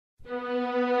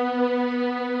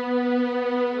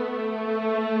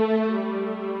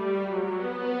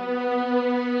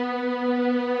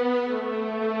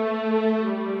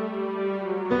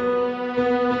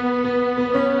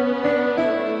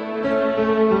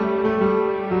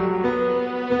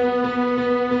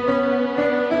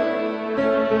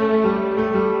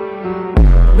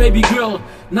Baby girl,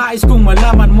 nais kong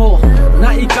malaman mo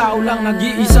na ikaw lang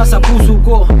nag-iisa sa puso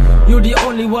ko. You're the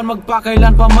only one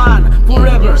magpakailan pa man.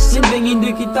 Forever,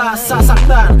 hindi kita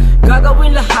sasaktan.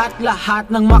 Gagawin lahat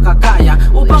ng makakaya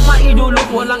upang maidulot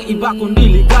walang iba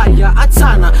kundi ligaya. At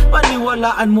sana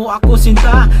paniwalaan mo ako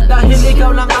sinta, dahil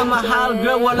ikaw lang ang mahal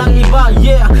girl, walang iba.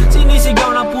 Yeah,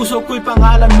 sinisigaw ng puso ko'y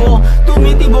pangalan mo.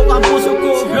 Tumitibok ang puso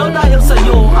ko girl dahil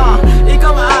sa'yo.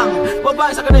 Ikaw ang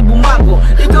babae sa kanay bumago.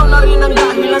 Ikaw na rin ang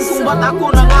dahilan kung ba't ako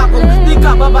nangako. Di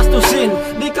ka babastusin,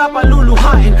 di ka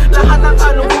paluluhain. Lahat ng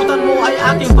kalungkutan mo ay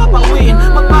aking papawin.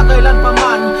 Magpakailan pa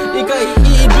man, ika'y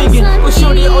iibigin. Cause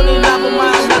you're the only love of my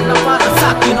life na para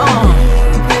sa'kin.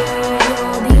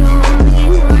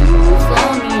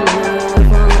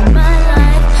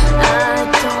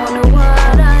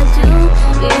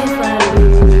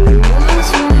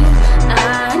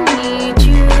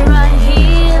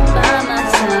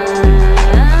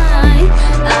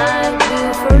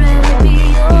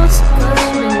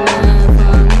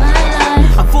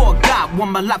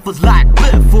 My life was like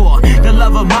before. The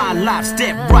love of my life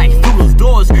stepped right through those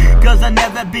doors. Cause I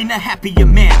never been a happier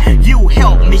man. You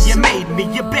helped me, you made me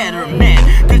a better man.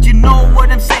 Cause you know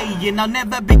what I'm saying, I'll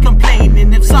never be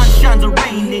complaining. If sun shines or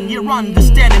raining, you're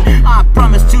understanding. I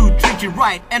promise to treat you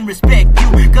right and respect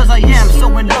you. Cause I am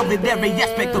so in love with every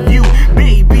aspect of you.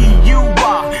 Baby, you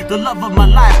are the love of my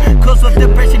life. Cause what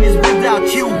depression is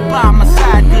without you by my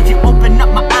side. Cause you opened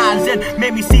up my eyes and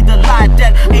made me see the light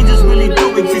that angels really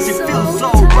do exist. It feels so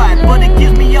right, but it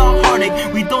gives me a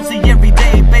heartache we don't see every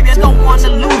day. Baby, I don't wanna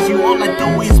lose you, all I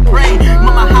do is pray.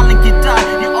 Mama, howling guitar,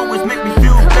 you always make me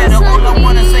feel better. All I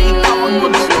wanna say is I want the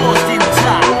lost in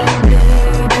time.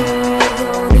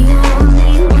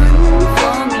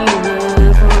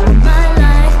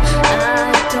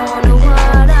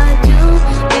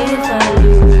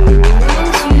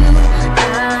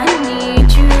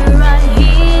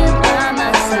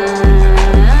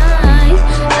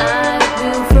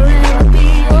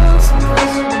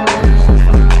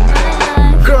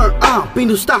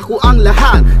 Pinusta ko ang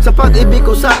lahat sa pag-ibig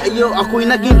ko sa iyo. Ako'y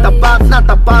naging tapat na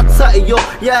tapat sa iyo.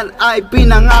 Yan ay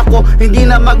pinangako, hindi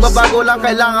na magbabago, lang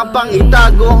kailangan pang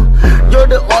itago. You're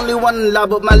the only one in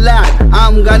love of my life.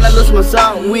 I'm gonna lose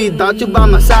myself without you by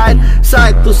my side.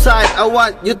 Side to side, I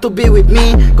want you to be with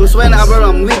me. Cause whenever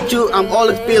I'm with you, I'm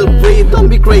always feel free. Don't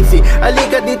be crazy,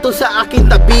 halika dito sa aking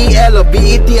tabi.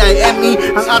 L-O-V-E-T-I-M-E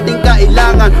ang ating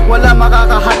kailangan. Wala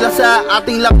makakahala sa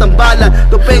ating laptambalan.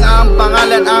 Tupeng ang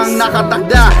pangalan ang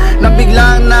nakatakda, na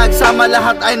biglang nagsama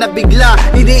lahat ay nabigla.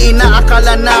 Hindi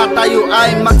inaakala na tayo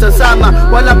ay magsasama.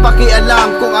 Walang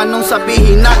pakialam kung anong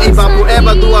sabihin ng iba.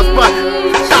 Forever do us part,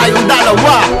 tayong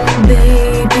dalawa.